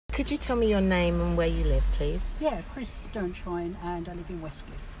Could you tell me your name and where you live, please? Yeah, Chris Sternshine, and I live in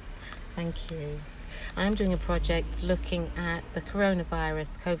Westcliff. Thank you. I'm doing a project looking at the coronavirus,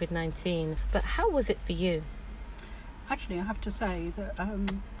 COVID-19, but how was it for you? Actually, I have to say that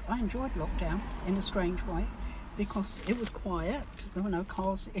I enjoyed lockdown in a strange way because it was quiet. There were no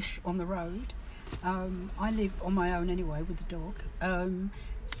cars-ish on the road. I live on my own anyway with the dog.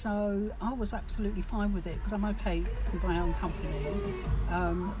 So I was absolutely fine with it because I'm okay with my own company.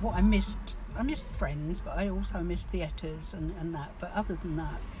 What I missed friends, but I also missed theatres and that. But other than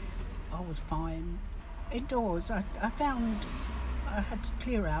that, I was fine. Indoors, I found I had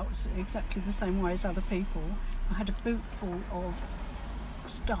clear outs exactly the same way as other people. I had a boot full of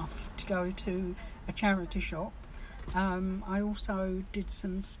stuff to go to a charity shop. I also did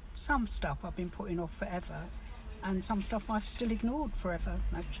some stuff I've been putting off forever, and some stuff I've still ignored forever,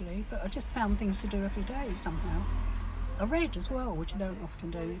 actually. But I just found things to do every day somehow. I read as well, which I don't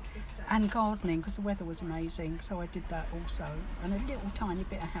often do, and gardening because the weather was amazing, so I did that also, and a little tiny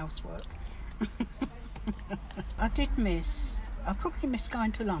bit of housework. I probably missed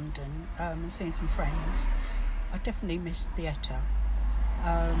going to London and seeing some friends. I definitely missed theatre,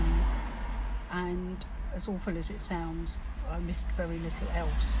 and as awful as it sounds, I missed very little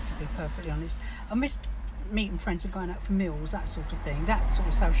else, to be perfectly honest. I missed meeting friends and going out for meals, that sort of thing, that sort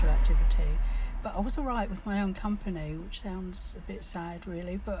of social activity. But I was all right with my own company, which sounds a bit sad,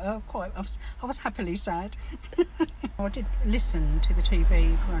 really, but I was happily sad. I did listen to the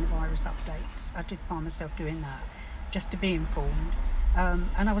TV coronavirus updates. I did find myself doing that, just to be informed.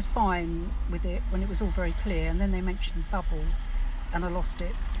 And I was fine with it when it was all very clear. And then they mentioned bubbles, and I lost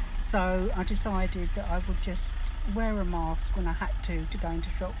it. So I decided that I would just wear a mask when I had to go into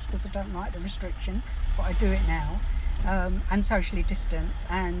shops because I don't like the restriction, but I do it now. And socially distance,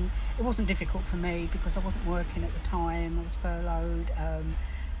 and it wasn't difficult for me because I wasn't working at the time. I was furloughed. I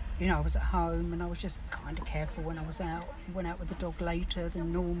was at home, and I was just kind of careful when I was out. Went out with the dog later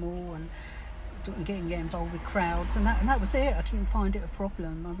than normal, and didn't get involved with crowds, and that was it. I didn't find it a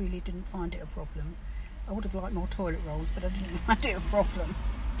problem. I really didn't find it a problem. I would have liked more toilet rolls, but I didn't find it a problem.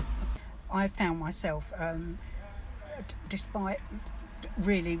 I found myself, despite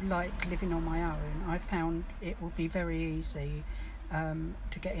really like living on my own, I found it would be very easy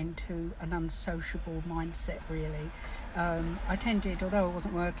to get into an unsociable mindset, really. Although I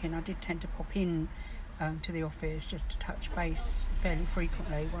wasn't working, I did tend to pop in to the office just to touch base fairly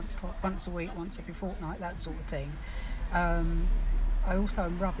frequently, once a week, once every fortnight, that sort of thing. I also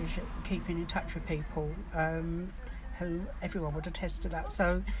am rubbish at keeping in touch with people, who everyone would attest to that.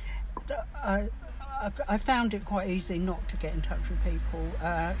 So I found it quite easy not to get in touch with people,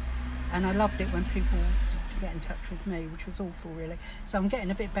 and I loved it when people did get in touch with me, which was awful, really. So I'm getting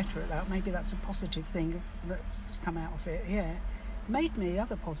a bit better at that. Maybe that's a positive thing that's come out of it. Yeah, the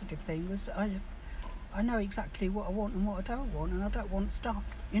other positive thing was I know exactly what I want and what I don't want, and I don't want stuff.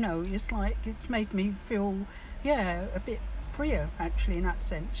 It's like it's made me feel, a bit freer, actually, in that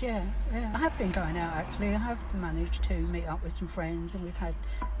sense. Yeah. I have been going out, actually. I have managed to meet up with some friends, and we've had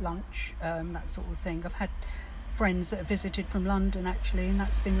lunch, that sort of thing. I've had friends that have visited from London, actually, and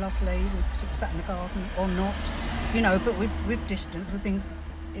that's been lovely. We've sort of sat in the garden, or not, but with distance, we've been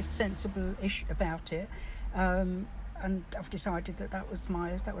sensible-ish about it. And I've decided that was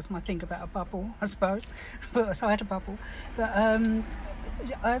my thing about a bubble, I suppose. So I had a bubble, but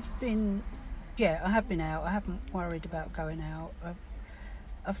I have been out. I haven't worried about going out.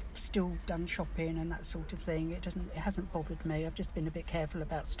 I've still done shopping and that sort of thing. It hasn't bothered me. I've just been a bit careful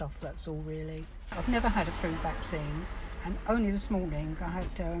about stuff. That's all, really. I've never had a flu vaccine, and only this morning I had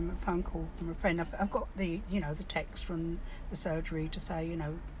a phone call from a friend. I've got the text from the surgery to say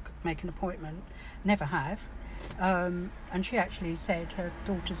make an appointment. Never have. And she actually said her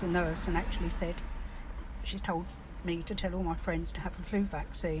daughter's a nurse, and actually said she's told me to tell all my friends to have a flu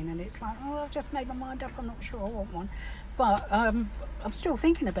vaccine, and it's like, I've just made my mind up. I'm not sure I want one, but I'm still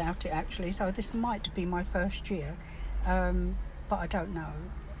thinking about it, actually. So this might be my first year, but I don't know.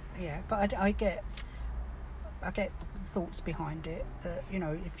 But I get thoughts behind it that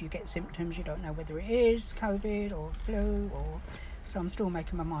if you get symptoms, you don't know whether it is COVID or flu, so I'm still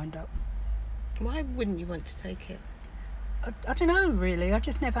making my mind up. Why wouldn't you want to take it? I don't know, really. I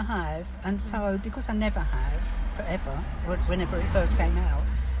just never have. And so, because I never have, forever, whenever it first came out,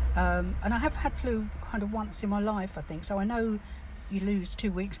 and I have had flu kind of once in my life, I think. So I know you lose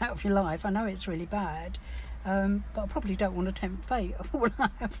 2 weeks out of your life. I know it's really bad, but I probably don't want to tempt fate.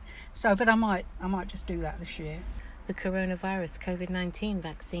 But I might just do that this year. The coronavirus, COVID-19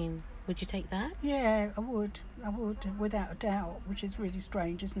 vaccine. Would you take that? Yeah, I would, without a doubt, which is really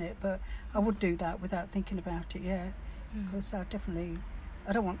strange, isn't it? But I would do that without thinking about it, yeah. Because I definitely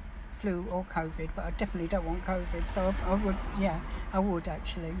I don't want flu or COVID, but I definitely don't want COVID. So I would, yeah, I would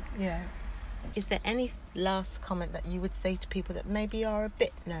actually, yeah. Is there any last comment that you would say to people that maybe are a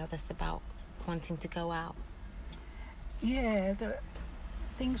bit nervous about wanting to go out? Yeah,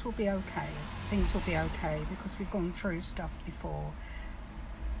 things will be okay. Things will be okay because we've gone through stuff before.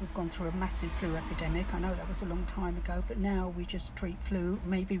 We've gone through a massive flu epidemic. I know that was a long time ago, but now we just treat flu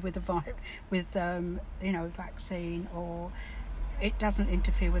maybe with vaccine, or it doesn't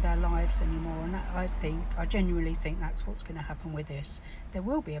interfere with our lives anymore. And that, I genuinely think that's what's going to happen with this. There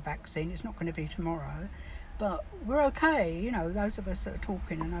will be a vaccine. It's not going to be tomorrow, but we're okay. Those of us that are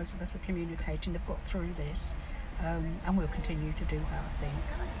talking and those of us that are communicating have got through this, and we'll continue to do that, I think.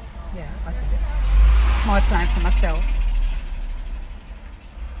 Yeah, I think it's my plan for myself.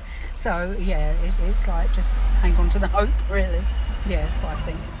 So yeah, it's like just hang on to the hope, really. Yeah, that's what I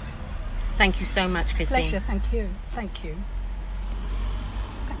think. Thank you so much, Christine. Pleasure. Thank you. Thank you.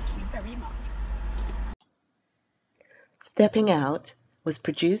 Thank you very much. Stepping Out was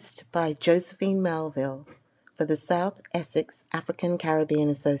produced by Josephine Melville for the South Essex African Caribbean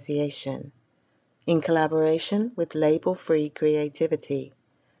Association in collaboration with Label Free Creativity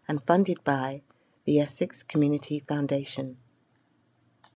and funded by the Essex Community Foundation.